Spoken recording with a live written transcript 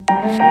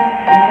Hello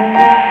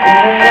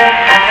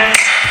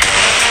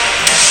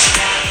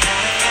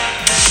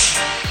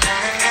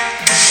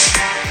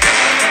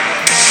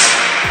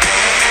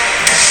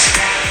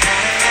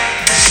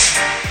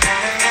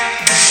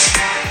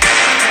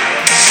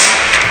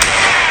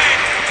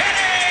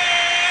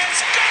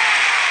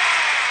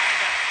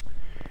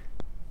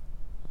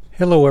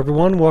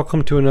everyone,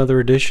 welcome to another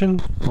edition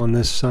on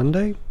this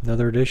Sunday,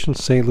 another edition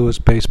St. Louis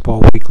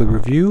Baseball Weekly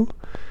Review.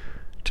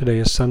 Today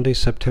is Sunday,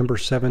 September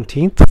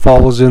 17th.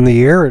 Fall is in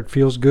the air. It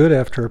feels good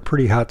after a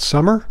pretty hot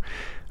summer.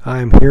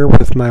 I'm here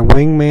with my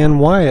wingman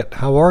Wyatt.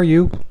 How are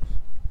you?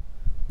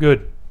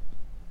 Good.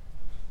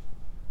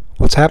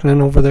 What's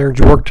happening over there?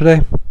 Did you work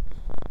today?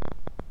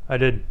 I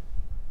did.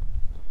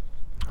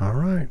 All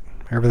right.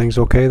 Everything's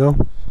okay though?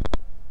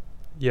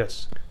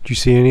 Yes. Did you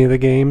see any of the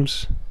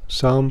games?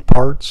 Some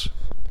parts?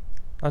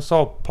 I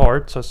saw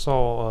parts. I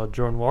saw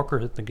Jordan Walker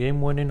hit the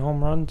game-winning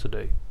home run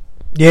today.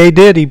 Yeah, he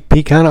did.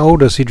 He kind of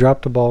owed us. He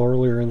dropped the ball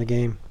earlier in the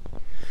game.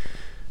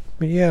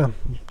 But yeah,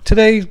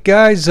 today,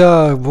 guys,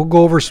 we'll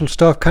go over some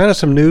stuff, kind of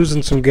some news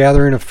and some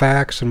gathering of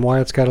facts and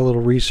Wyatt's got a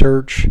little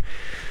research.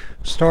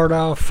 Start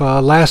off,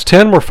 last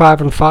 10, we're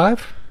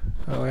 5-5.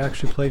 We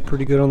actually played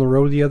pretty good on the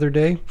road the other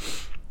day.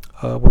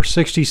 We're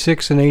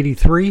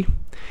 66-83.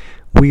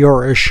 We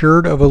are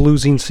assured of a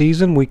losing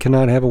season. We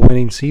cannot have a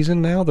winning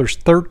season now. There's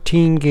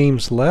 13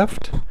 games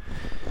left.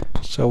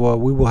 So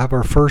we will have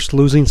our first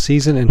losing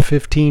season in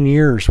 15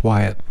 years,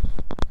 Wyatt.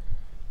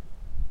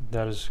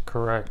 That is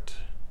correct.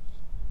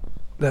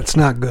 That's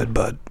not good,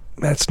 bud.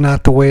 That's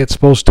not the way it's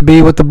supposed to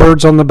be with the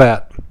birds on the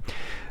bat.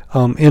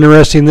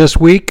 Interesting this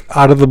week,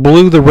 out of the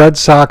blue, the Red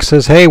Sox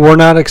says, hey, we're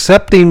not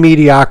accepting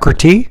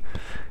mediocrity.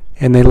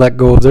 And they let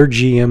go of their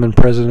GM and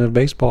president of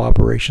baseball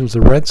operations.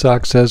 The Red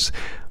Sox says,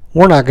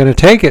 we're not going to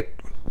take it.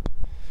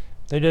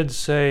 They did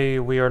say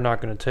we are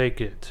not going to take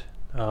it.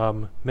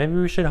 Maybe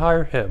we should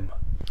hire him.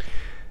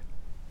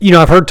 You know,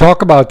 I've heard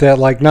talk about that,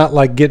 like not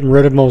like getting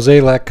rid of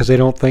Mozeliak because they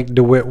don't think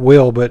DeWitt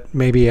will, but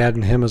maybe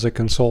adding him as a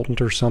consultant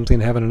or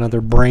something, having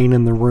another brain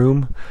in the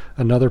room,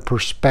 another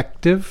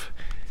perspective.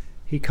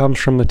 He comes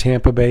from the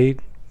Tampa Bay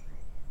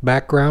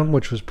background,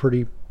 which was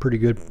pretty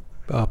good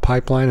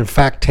pipeline. In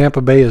fact,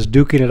 Tampa Bay is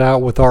duking it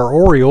out with our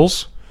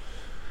Orioles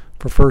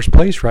for first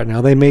place right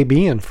now. They may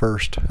be in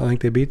first. I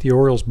think they beat the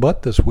Orioles'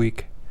 butt this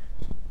week.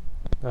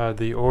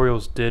 The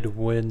Orioles did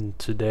win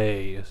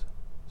today,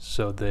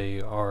 so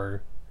they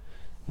are...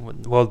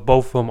 Well,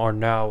 both of them are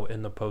now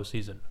in the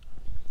postseason.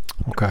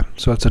 Okay,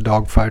 so it's a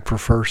dogfight for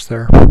first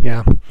there.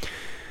 Yeah.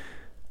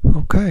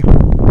 Okay.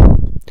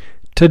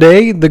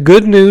 Today, the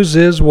good news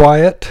is,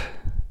 Wyatt,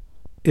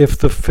 if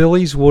the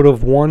Phillies would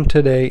have won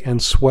today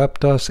and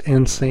swept us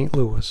in St.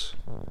 Louis,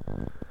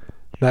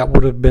 that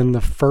would have been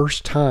the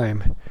first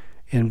time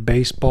in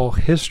baseball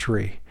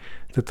history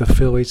that the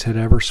Phillies had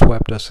ever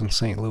swept us in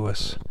St.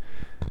 Louis.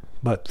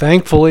 But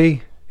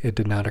thankfully, it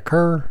did not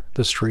occur.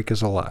 The streak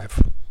is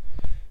alive.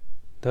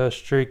 The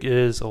streak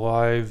is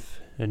alive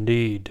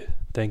indeed.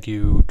 Thank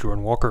you,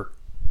 Jordan Walker.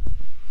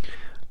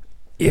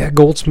 Yeah,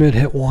 Goldsmith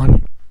hit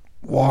one.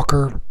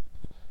 Walker.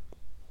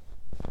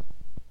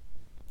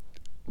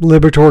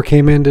 Liberatore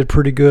came in, did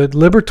pretty good.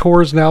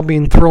 Liberatore is now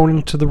being thrown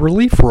into the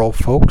relief role,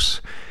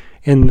 folks.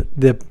 And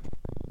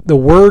the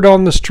word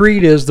on the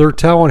street is they're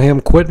telling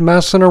him, quit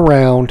messing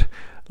around,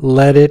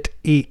 let it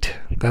eat.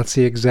 That's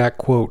the exact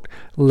quote.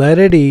 Let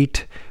it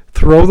eat,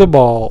 throw the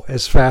ball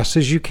as fast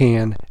as you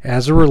can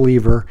as a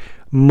reliever,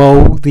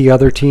 mow the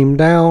other team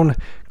down,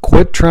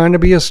 quit trying to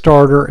be a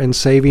starter and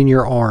saving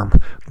your arm.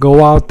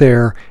 Go out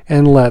there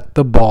and let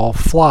the ball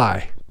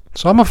fly.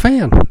 So I'm a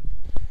fan.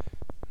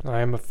 I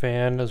am a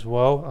fan as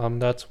well.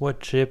 That's what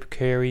Chip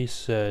Carey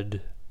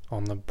said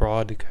on the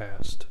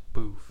broadcast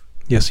booth.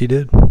 Yes, he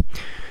did.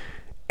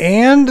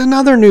 And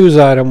another news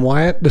item,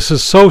 Wyatt. This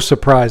is so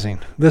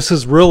surprising. This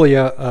is really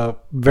a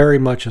very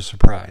much a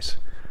surprise.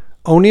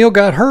 O'Neill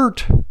got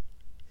hurt.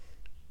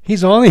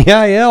 He's on the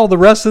IL the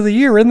rest of the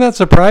year. Isn't that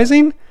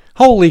surprising?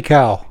 Holy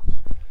cow.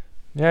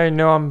 Yeah, I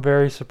know. I'm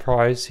very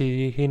surprised.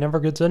 He never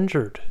gets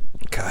injured.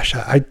 Gosh,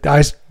 I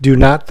do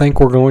not think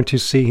we're going to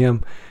see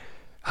him.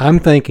 I'm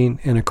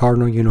thinking in a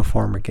Cardinal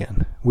uniform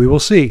again. We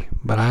will see,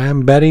 but I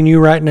am betting you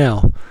right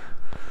now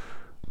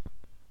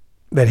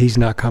that he's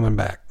not coming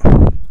back.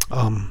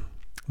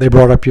 They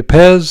brought up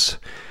Yepez.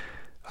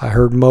 I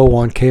heard Mo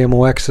on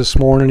KMOX this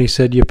morning. He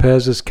said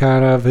Yepez is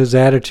kind of, his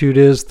attitude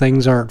is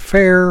things aren't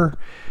fair.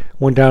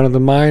 Went down to the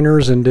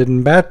minors and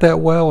didn't bat that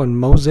well. And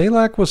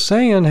Mozeliak was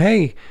saying,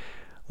 hey,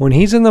 when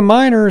he's in the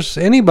minors,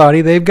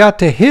 anybody, they've got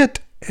to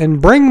hit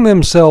and bring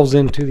themselves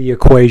into the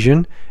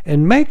equation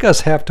and make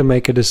us have to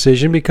make a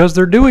decision because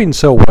they're doing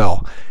so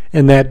well.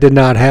 And that did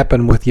not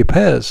happen with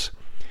Yepez.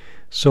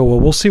 So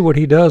we'll see what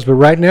he does. But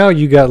right now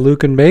you got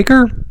Luke and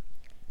Baker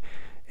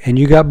and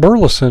you got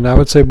Burleson. I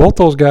would say both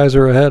those guys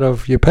are ahead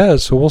of Yepez.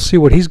 So we'll see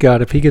what he's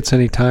got if he gets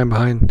any time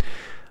behind.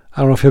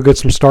 I don't know if he'll get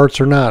some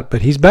starts or not,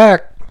 but he's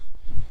back.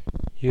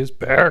 He is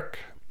back.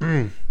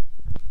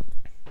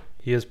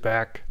 He is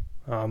back.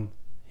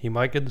 He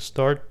might get the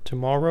start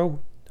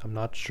tomorrow. I'm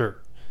not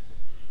sure.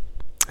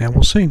 And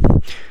we'll see.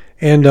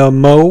 And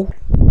Mo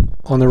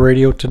on the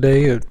radio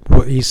today,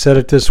 he said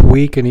it this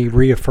week and he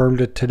reaffirmed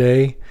it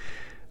today.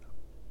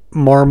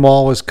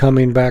 Marmol is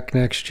coming back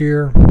next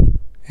year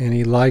and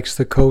he likes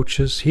the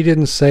coaches. He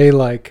didn't say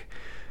like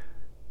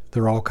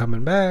they're all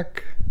coming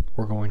back,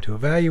 we're going to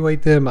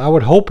evaluate them. I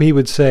would hope he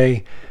would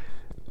say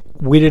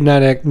we did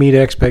not meet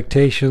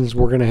expectations,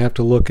 we're going to have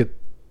to look at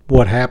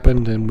what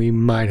happened and we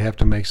might have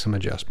to make some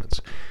adjustments.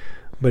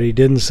 But he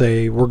didn't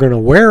say we're going to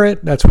wear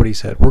it. That's what he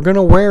said. We're going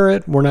to wear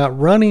it. We're not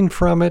running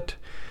from it.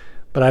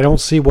 But I don't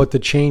see what the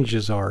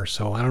changes are.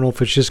 So I don't know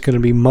if it's just going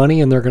to be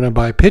money and they're going to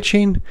buy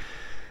pitching.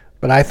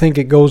 But I think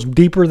it goes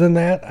deeper than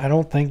that. I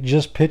don't think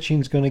just pitching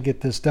is going to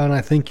get this done.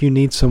 I think you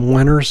need some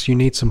winners. You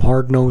need some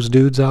hard-nosed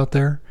dudes out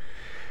there.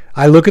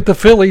 I look at the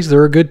Phillies.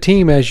 They're a good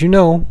team, as you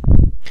know.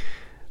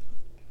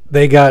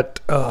 They got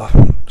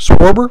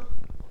Schwarber,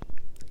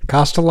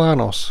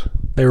 Castellanos.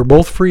 They were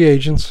both free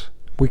agents.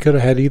 We could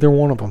have had either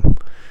one of them.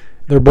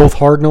 They're both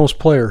hard-nosed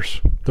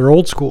players. They're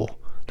old school.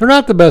 They're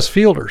not the best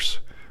fielders.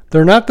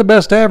 They're not the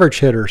best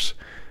average hitters,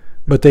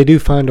 but they do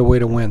find a way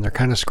to win. They're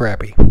kind of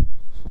scrappy.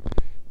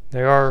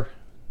 They are.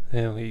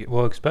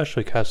 Well,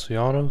 especially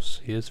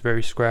Castellanos. He is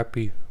very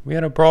scrappy. We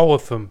had a brawl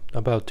with him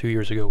about 2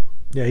 years ago.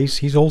 Yeah,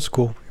 he's old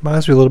school.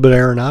 Reminds me a little bit of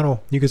Arenado.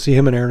 You could see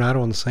him and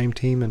Arenado on the same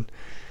team, and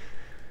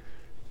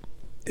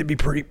it'd be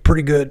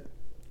pretty good.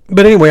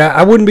 But anyway,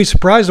 I wouldn't be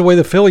surprised the way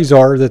the Phillies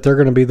are that they're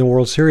going to be in the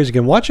World Series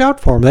again. Watch out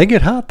for them. They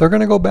get hot. They're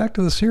going to go back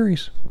to the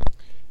series.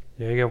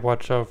 Yeah, you got to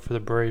watch out for the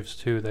Braves,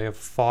 too. They have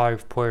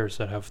 5 players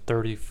that have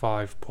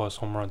 35-plus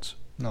home runs.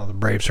 No, the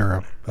Braves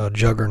are a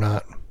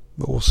juggernaut,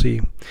 but we'll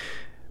see.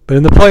 But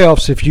in the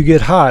playoffs, if you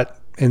get hot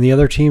and the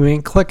other team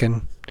ain't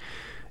clicking,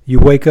 you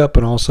wake up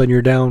and all of a sudden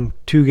you're down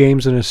 2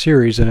 games in a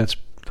series, and it's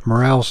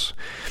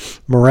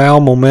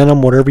morale,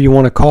 momentum, whatever you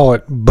want to call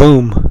it,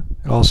 boom.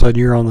 All of a sudden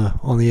you're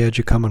on the edge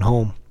of coming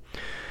home.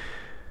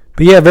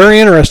 But yeah, very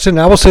interesting.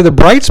 I will say the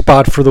bright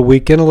spot for the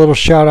weekend, a little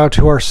shout out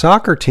to our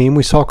soccer team.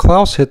 We saw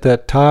Klaus hit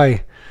that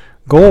tie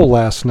goal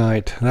last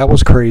night. That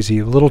was crazy.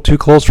 A little too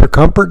close for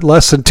comfort.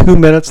 Less than 2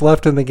 minutes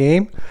left in the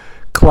game.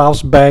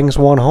 Klaus bangs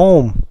one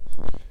home.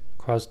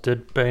 Klaus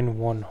did bang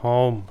one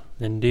home.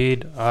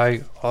 Indeed.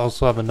 I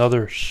also have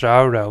another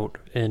shout out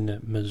in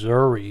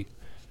Missouri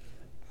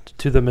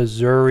to the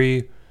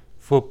Missouri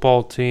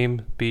football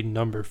team beating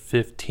number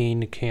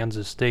 15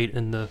 Kansas State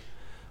in the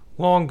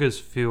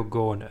longest field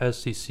goal in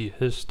SEC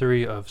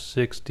history of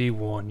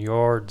 61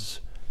 yards.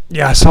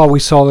 Yeah, we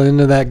saw the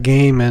end of that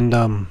game, and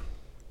it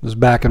was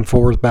back and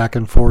forth.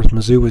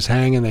 Mizzou was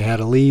hanging. They had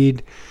a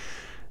lead.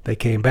 They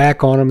came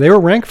back on them. They were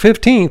ranked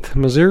 15th.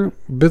 Mizzou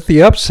with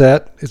the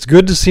upset. It's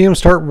good to see them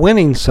start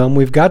winning some.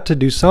 We've got to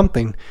do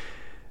something.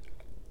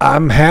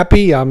 I'm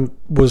happy.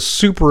 Was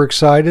super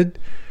excited.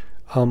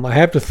 I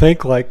have to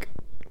think, like,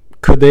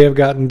 could they have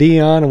gotten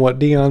Dion and what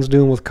Dion's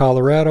doing with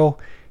Colorado?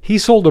 He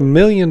sold $1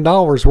 million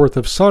worth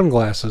of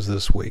sunglasses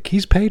this week.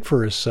 He's paid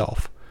for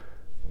himself.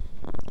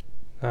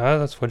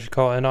 That's what you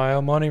call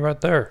NIL money right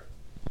there.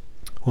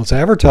 Well, it's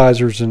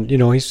advertisers, and,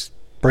 he's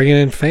bringing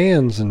in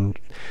fans, and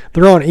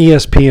they're on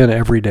ESPN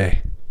every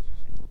day.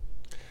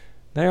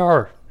 They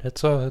are.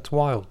 It's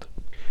wild.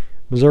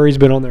 Missouri's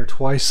been on there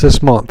twice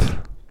this month.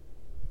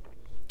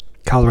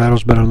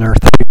 Colorado's been on there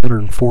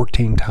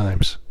 314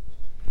 times.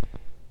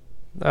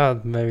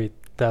 Maybe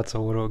that's a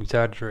little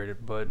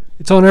exaggerated, but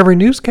it's on every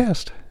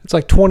newscast. It's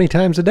like 20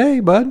 times a day,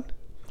 bud.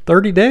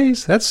 30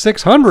 days. That's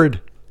 600.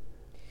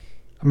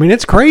 I mean,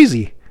 it's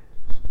crazy.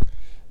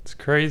 It's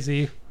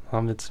crazy.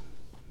 It's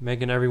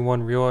making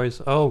everyone realize,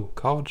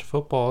 college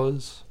football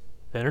is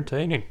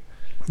entertaining.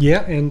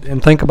 Yeah,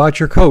 and think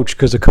about your coach,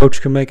 because a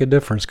coach can make a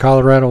difference.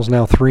 Colorado's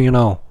now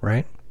 3-0,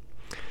 right?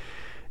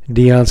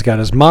 Dion's got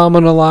his mom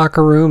in the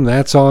locker room.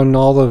 That's on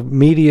all the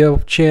media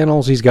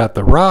channels. He's got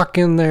The Rock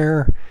in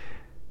there.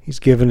 He's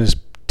giving his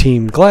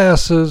team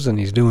glasses, and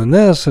he's doing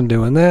this and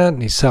doing that,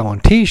 and he's selling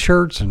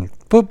T-shirts and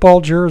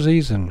football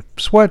jerseys and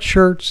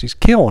sweatshirts. He's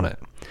killing it.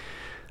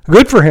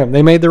 Good for him.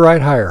 They made the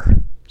right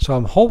hire. So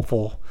I'm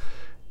hopeful.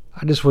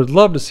 I just would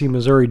love to see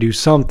Missouri do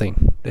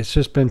something. It's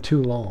just been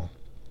too long.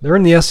 They're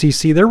in the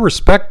SEC. They're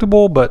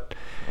respectable, but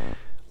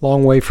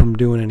long way from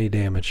doing any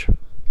damage.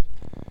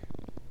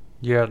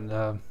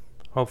 Yeah,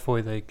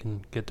 hopefully they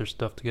can get their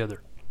stuff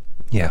together.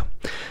 Yeah.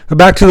 But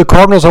back to the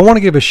Cardinals, I want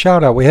to give a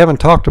shout out. We haven't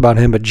talked about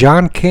him, but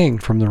John King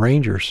from the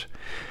Rangers.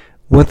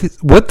 With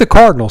the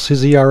Cardinals,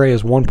 his ERA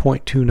is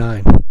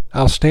 1.29.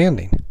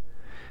 Outstanding.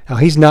 Now,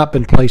 he's not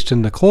been placed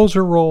in the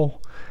closer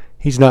role.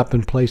 He's not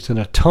been placed in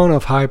a ton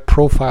of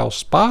high-profile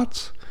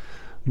spots.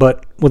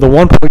 But with a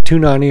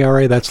 1.29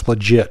 ERA, that's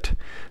legit.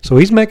 So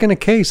he's making a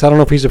case. I don't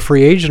know if he's a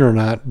free agent or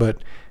not,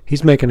 but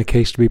he's making a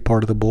case to be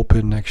part of the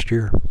bullpen next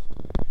year.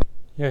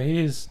 Yeah,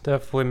 he's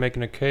definitely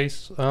making a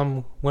case.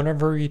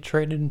 Whenever we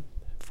traded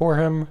for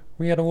him,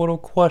 we had a little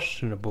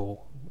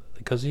questionable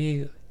because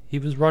he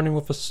was running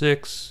with a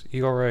 6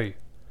 ERA.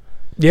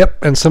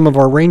 Yep, and some of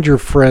our Ranger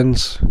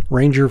fans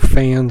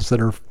that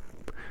are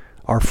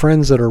our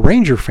friends that are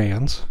Ranger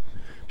fans,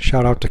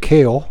 shout out to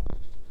Kale,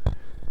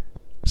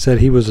 said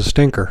he was a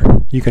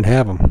stinker. You can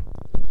have him.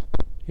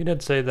 He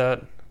did say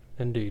that.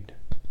 Indeed.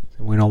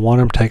 We don't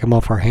want him. Take him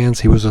off our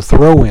hands. He was a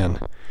throw-in.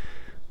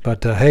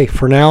 But, hey,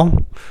 for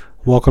now,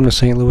 welcome to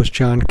St. Louis,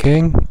 John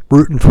King.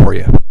 Rooting for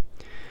you.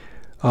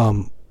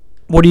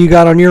 What do you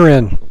got on your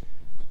end?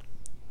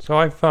 So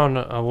I found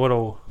a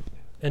little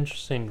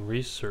interesting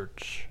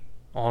research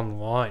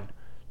online.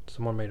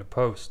 Someone made a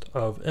post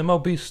of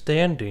MLB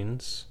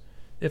standings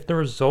if the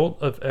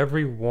result of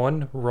every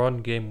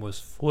one-run game was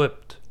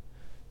flipped.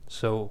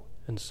 So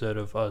instead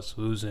of us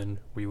losing,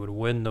 we would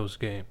win those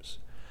games.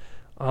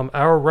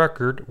 Our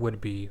record would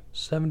be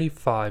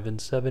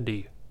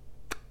 75-70.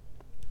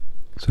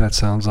 So that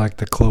sounds like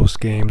the close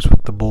games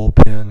with the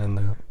bullpen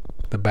and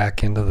the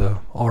back end of the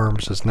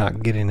arms is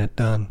not getting it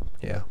done.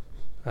 Yeah.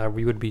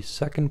 We would be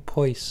second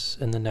place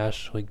in the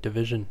National League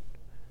division.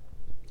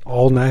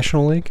 All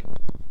National League?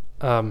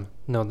 No,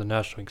 the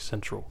National League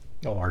Central.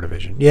 Oh, our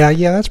division. Yeah,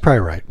 that's probably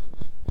right.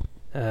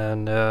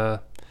 And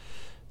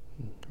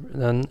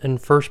then in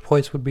first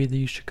place would be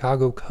the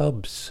Chicago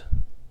Cubs.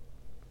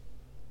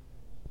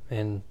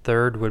 And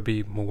third would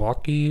be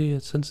Milwaukee,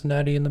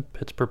 Cincinnati, and the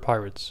Pittsburgh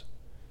Pirates.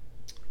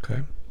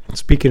 Okay.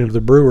 Speaking of the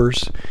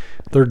Brewers,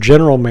 their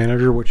general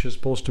manager, which is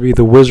supposed to be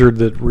the wizard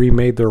that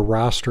remade their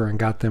roster and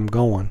got them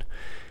going,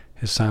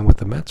 is signed with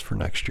the Mets for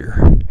next year.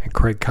 And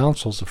Craig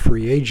Counsell's a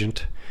free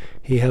agent.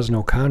 He has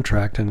no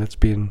contract, and it's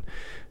being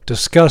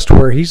discussed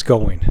where he's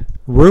going.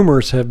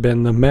 Rumors have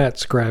been the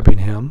Mets grabbing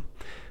him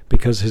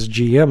because his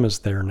GM is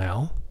there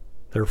now.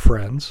 They're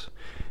friends.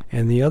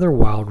 And the other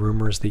wild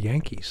rumor is the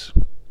Yankees.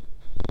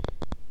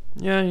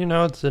 Yeah,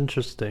 it's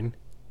interesting.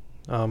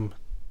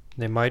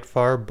 They might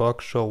fire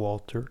Buck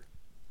Showalter,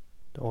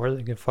 or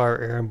they can fire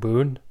Aaron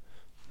Boone.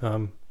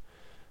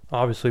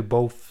 Obviously,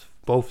 both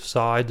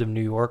sides of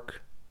New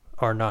York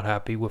are not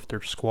happy with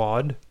their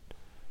squad,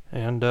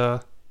 and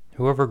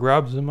whoever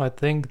grabs them, I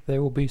think they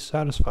will be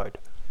satisfied.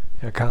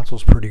 Yeah,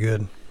 Counsell's pretty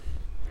good.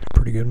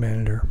 Pretty good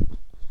manager.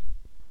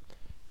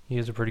 He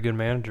is a pretty good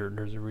manager.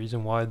 There's a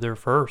reason why they're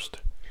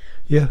first.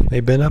 Yeah,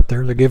 they've been up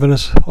there. They're giving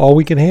us all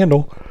we can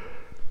handle.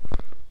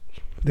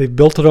 They've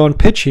built it on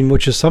pitching,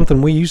 which is something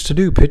we used to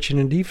do, pitching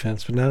and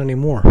defense, but not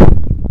anymore.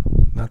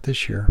 Not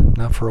this year.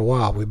 Not for a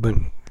while. We've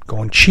been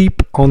going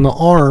cheap on the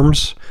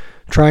arms,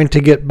 trying to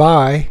get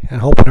by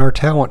and hoping our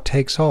talent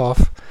takes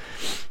off.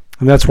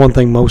 And that's one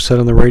thing Mo said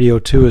on the radio,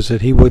 too, is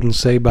that he wouldn't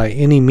say by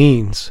any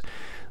means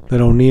that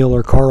O'Neill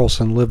or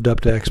Carlson lived up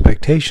to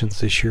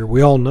expectations this year.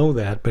 We all know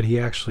that, but he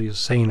actually is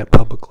saying it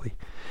publicly.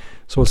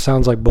 So it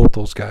sounds like both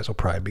those guys will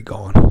probably be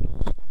gone.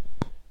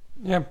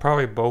 Yeah,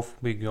 probably both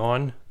will be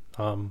gone.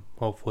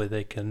 Hopefully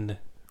they can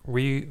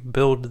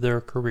rebuild their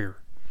career.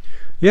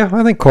 Yeah,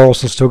 I think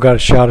Carlson's still got a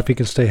shot if he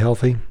can stay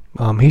healthy.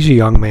 He's a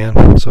young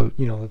man, so,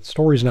 the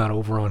story's not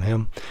over on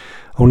him.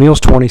 O'Neill's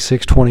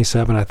 26,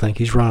 27, I think.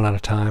 He's running out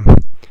of time.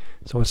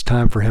 So it's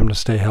time for him to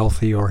stay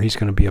healthy, or he's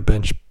going to be a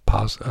pinch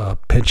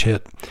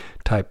hit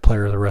type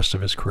player the rest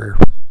of his career.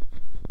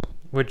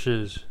 Which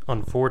is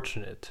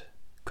unfortunate,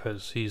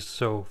 because he's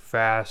so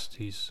fast.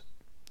 He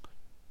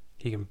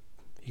can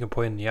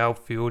play in the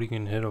outfield. He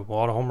can hit a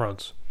lot of home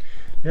runs.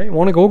 Yeah, he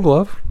won a Gold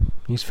Glove.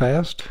 He's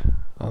fast.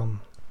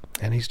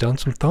 And he's done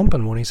some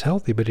thumping when he's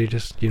healthy, but he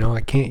just,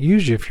 I can't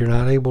use you if you're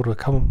not able to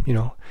come,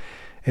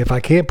 if I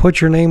can't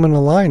put your name in the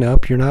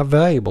lineup, you're not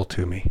valuable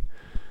to me.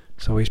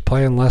 So he's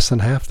playing less than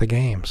half the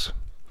games.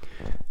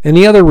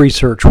 Any other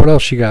research? What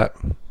else you got?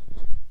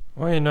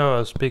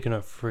 Well, speaking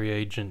of free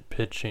agent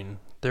pitching,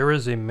 there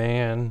is a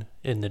man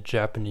in the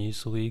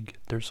Japanese league.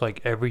 There's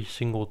like every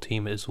single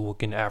team is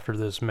looking after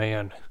this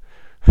man.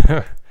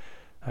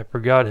 I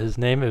forgot his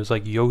name. It was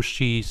like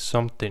Yoshi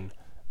something,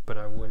 but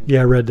I wouldn't.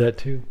 Yeah, I read that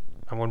too.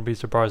 I wouldn't be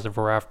surprised if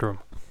we're after him.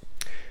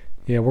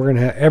 Yeah, we're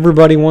gonna have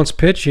everybody wants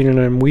pitching, and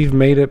then we've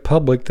made it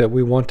public that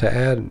we want to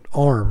add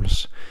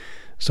arms.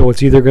 So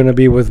it's either going to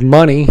be with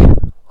money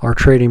or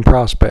trading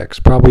prospects.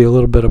 Probably a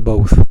little bit of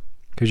both,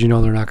 because they're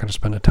not going to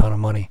spend a ton of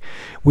money.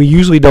 We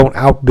usually don't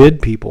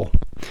outbid people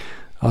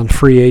on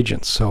free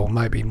agents, so it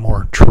might be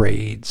more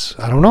trades.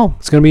 I don't know.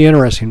 It's going to be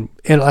interesting,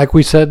 and like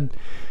we said,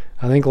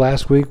 I think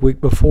last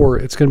week before,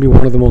 it's going to be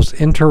one of the most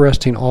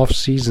interesting off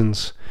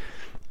seasons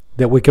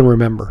that we can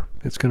remember.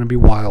 It's going to be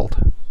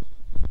wild.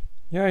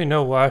 Yeah,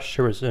 last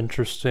year was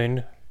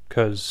interesting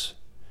because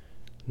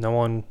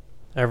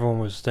everyone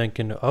was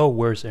thinking, oh,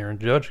 where's Aaron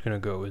Judge going to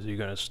go? Is he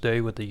going to stay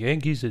with the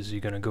Yankees? Is he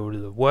going to go to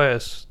the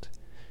West?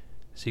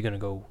 Is he going to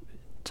go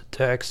to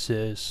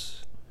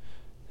Texas?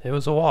 It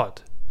was a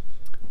lot.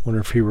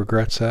 Wonder if he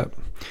regrets that.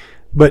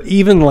 But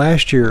even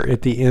last year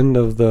at the end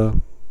of the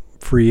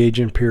free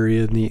agent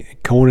period,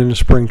 going into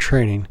spring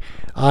training,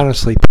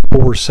 honestly,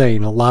 people were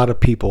saying, a lot of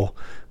people,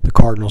 the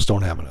Cardinals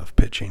don't have enough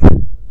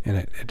pitching. And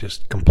it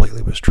just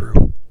completely was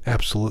true.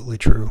 Absolutely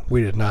true.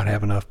 We did not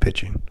have enough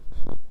pitching.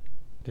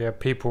 Yeah,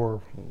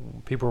 people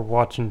were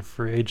watching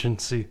free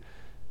agency,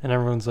 and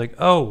everyone's like,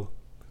 oh,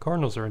 the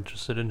Cardinals are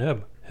interested in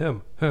him,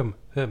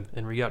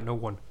 and we got no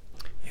one.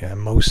 Yeah,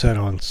 Mo said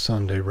on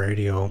Sunday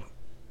radio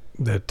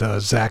that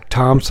Zach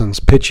Thompson's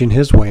pitching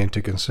his way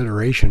into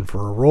consideration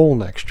for a role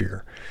next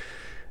year.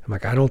 I'm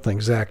like, I don't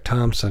think Zach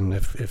Thompson,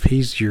 if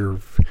he's your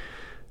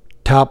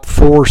top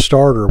 4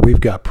 starter,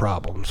 we've got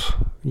problems.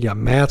 You got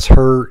Matt's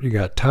hurt. You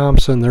got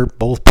Thompson. They're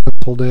both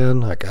penciled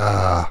in.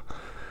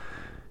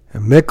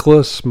 And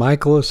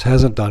Michaelis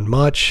hasn't done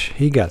much.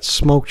 He got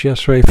smoked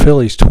yesterday.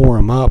 Phillies tore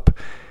him up.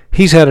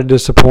 He's had a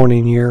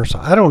disappointing year, so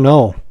I don't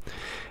know.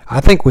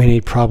 I think we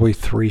need probably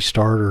 3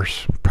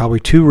 starters, probably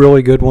 2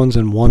 really good ones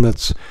and one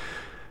that's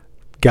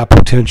got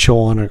potential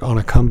on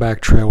a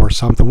comeback trail or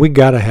something. We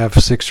got to have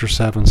 6 or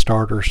 7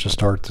 starters to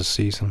start the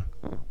season.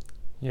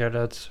 Yeah,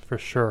 that's for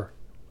sure.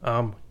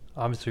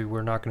 Obviously,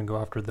 we're not going to go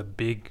after the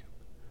big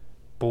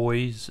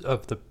boys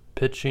of the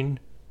pitching,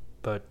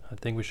 but I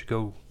think we should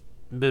go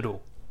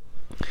middle.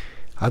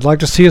 I'd like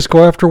to see us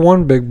go after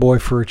one big boy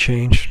for a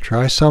change.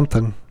 Try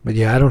something. But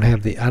yeah, I don't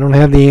have the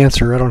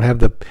answer.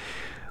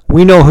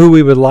 We know who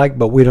we would like,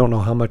 but we don't know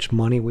how much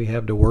money we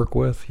have to work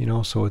with,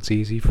 so it's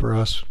easy for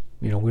us.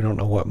 We don't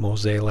know what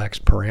Moselak's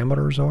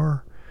parameters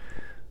are,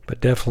 but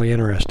definitely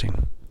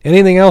interesting.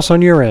 Anything else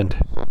on your end?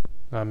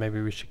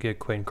 Maybe we should get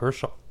Clayton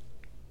Kershaw.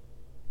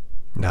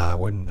 No, I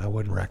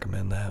wouldn't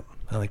recommend that.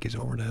 I think he's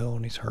over the hill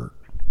and he's hurt.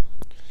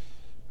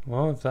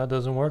 Well, if that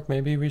doesn't work,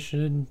 maybe we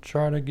should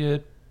try to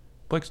get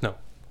Blake Snow.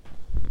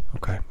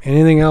 Okay.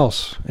 Anything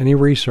else? Any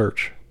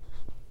research?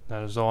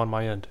 That is all on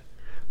my end.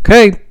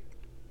 Okay.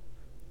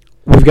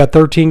 We've got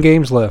 13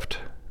 games left.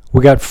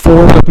 We got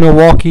 4 with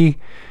Milwaukee.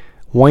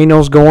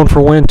 Wayno's going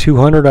for win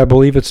 200. I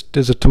believe is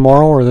it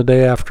tomorrow or the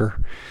day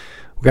after?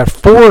 We got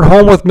 4 at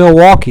home with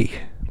Milwaukee.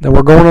 Then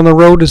we're going on the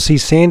road to see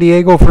San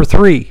Diego for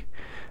 3.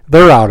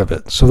 They're out of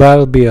it, so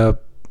that'll be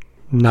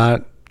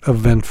not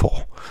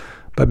eventful.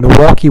 But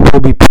Milwaukee will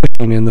be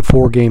pushing in the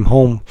 4-game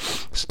home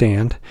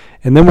stand.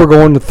 And then we're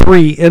going to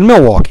 3 in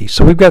Milwaukee.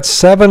 So we've got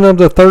 7 of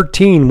the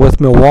 13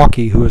 with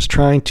Milwaukee, who is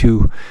trying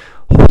to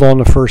hold on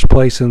to first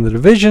place in the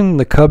division.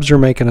 The Cubs are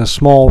making a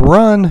small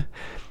run.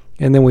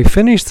 And then we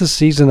finish the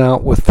season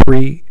out with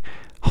 3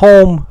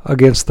 home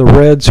against the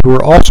Reds, who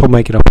are also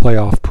making a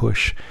playoff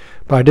push.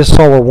 But I just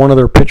saw where one of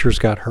their pitchers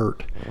got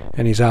hurt,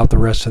 and he's out the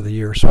rest of the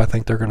year. So I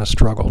think they're going to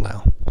struggle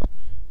now.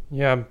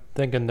 Yeah, I'm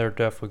thinking they're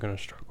definitely going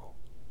to struggle.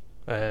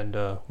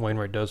 And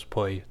Wainwright does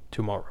play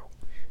tomorrow.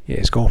 Yeah,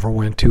 he's going for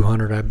win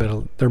 200. I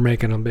bet they're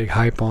making a big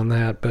hype on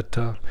that. But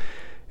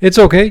it's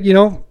okay,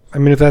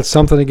 if that's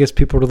something that gets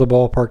people to the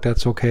ballpark,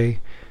 that's okay.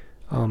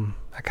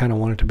 I kind of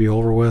want it to be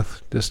over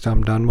with. Just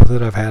I'm done with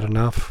it. I've had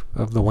enough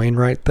of the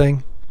Wainwright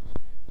thing.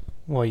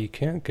 Well, you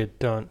can't get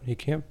done. You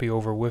can't be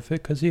over with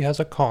it because he has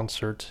a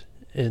concert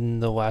in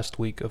the last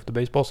week of the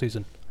baseball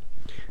season.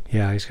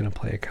 Yeah, he's going to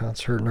play a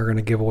concert, and they're going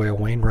to give away a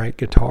Wainwright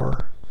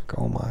guitar.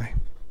 Oh, my.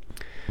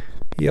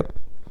 Yep.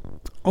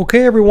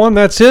 Okay, everyone,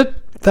 that's it.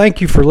 Thank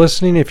you for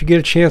listening. If you get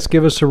a chance,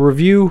 give us a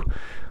review.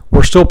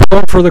 We're still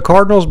pulling for the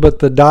Cardinals, but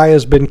the die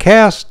has been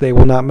cast. They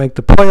will not make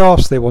the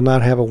playoffs. They will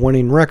not have a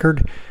winning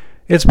record.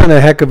 It's been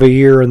a heck of a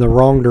year in the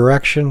wrong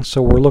direction,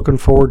 so we're looking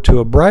forward to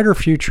a brighter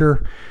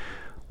future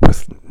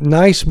with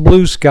nice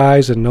blue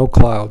skies and no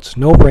clouds,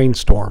 no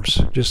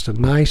rainstorms. Just a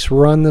nice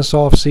run this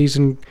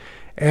offseason.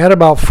 Add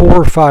about 4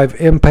 or 5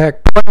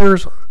 impact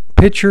players,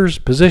 pitchers,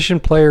 position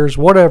players,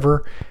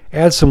 whatever.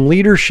 Add some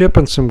leadership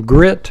and some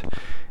grit,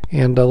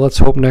 and let's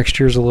hope next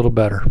year's a little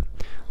better.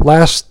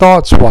 Last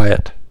thoughts,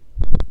 Wyatt?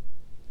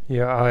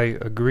 Yeah, I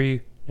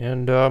agree,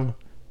 and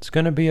it's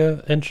going to be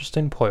an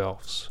interesting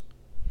playoffs.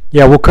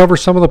 Yeah, we'll cover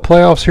some of the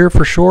playoffs here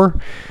for sure.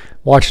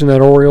 Watching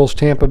that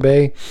Orioles-Tampa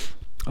Bay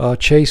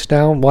chase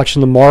down. Watching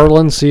the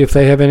Marlins, see if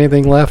they have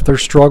anything left. They're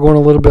struggling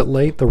a little bit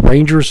late. The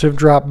Rangers have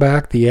dropped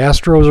back. The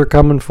Astros are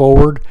coming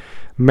forward.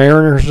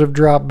 Mariners have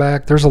dropped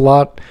back. There's a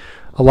lot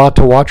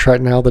to watch right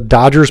now. The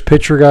Dodgers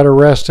pitcher got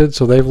arrested,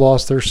 so they've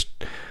lost their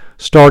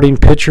starting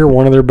pitcher,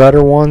 one of their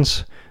better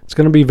ones. It's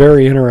going to be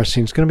very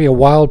interesting. It's going to be a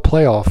wild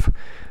playoff.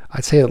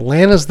 I'd say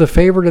Atlanta's the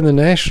favorite in the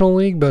National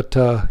League, but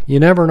you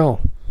never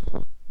know.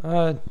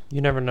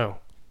 You never know.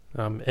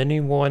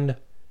 Anyone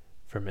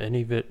from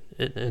any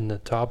in the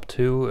top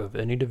 2 of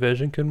any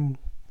division can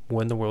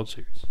win the World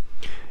Series.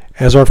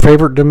 As our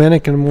favorite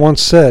Dominican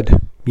once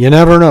said, you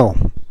never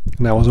know.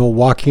 And that was old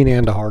Joaquin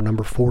Andahar,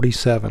 number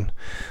 47,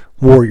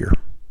 Warrior.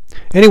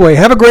 Anyway,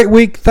 have a great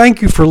week.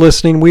 Thank you for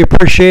listening. We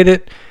appreciate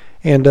it.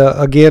 And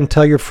again,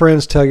 tell your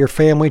friends, tell your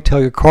family, tell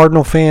your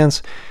Cardinal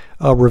fans.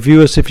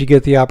 Review us if you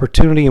get the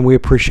opportunity, and we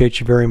appreciate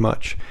you very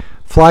much.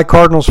 Fly,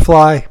 Cardinals,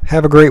 fly.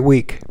 Have a great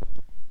week.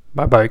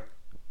 Bye-bye.